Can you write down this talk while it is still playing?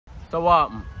So what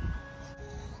happened?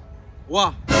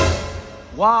 What?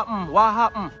 What happened? What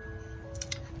happened?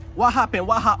 What happened?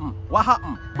 What happened? What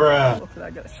happened?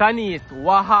 Bruh. Shanice,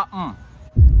 what happened?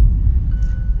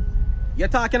 You're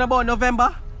talking about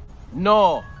November?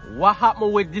 No. What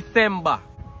happened with December?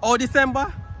 Oh,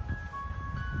 December?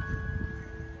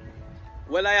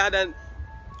 Well,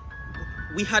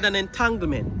 we had an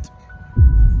entanglement.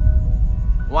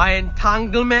 Why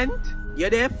entanglement? You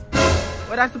deaf?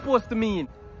 What that supposed to mean?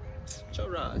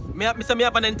 Me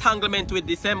have an entanglement with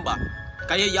December.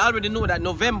 Cause you already know that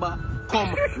November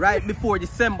come right before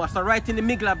December. So right in the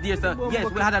middle of there, so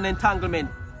yes, we had an entanglement.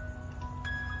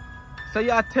 So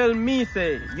you tell me,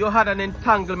 say, you had an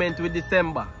entanglement with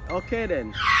December. Okay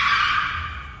then.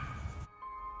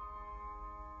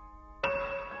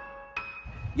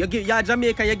 You're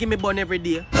Jamaican, you give me bun every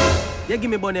day. You give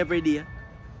me bun every day.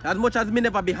 As much as me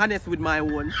never be honest with my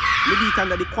own, me do it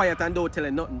under the quiet and don't tell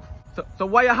her nothing. So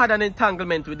why you had an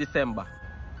entanglement with December?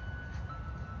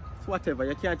 It's whatever,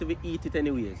 you can't even eat it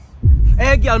anyways.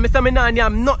 Hey girl, me say me nah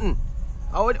yam nothing.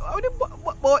 How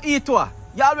the eat what?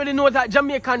 You already know that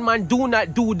Jamaican man do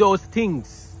not do those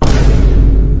things.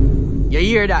 You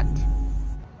hear that?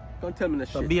 Don't tell me the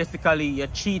So shit. basically, you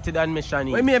cheated on me,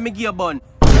 Shani. When me give you a bun?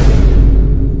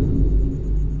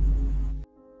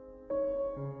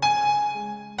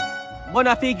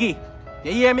 Bona figi.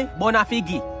 You hear me? Bona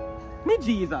figi.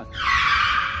 Mijeeezas.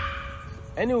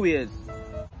 Anyways,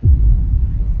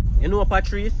 you know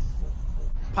Patrice?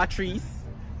 Patrice?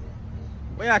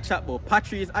 What you chat about?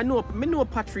 Patrice? Me know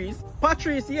Patrice.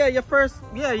 Patrice, yeah,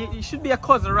 you should be a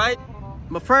cousin, right?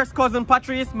 My first cousin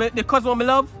Patrice, the cousin I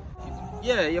love?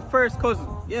 Yeah, your first cousin,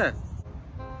 yeah.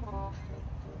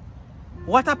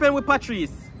 What happened with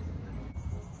Patrice?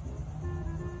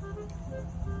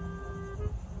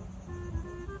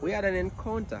 We had an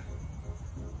encounter.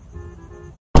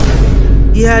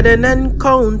 He had an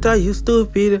encounter, you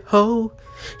stupid hoe.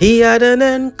 He had an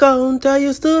encounter,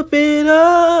 you stupid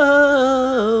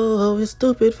hoe. You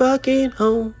stupid fucking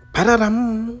hoe.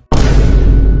 Padadam.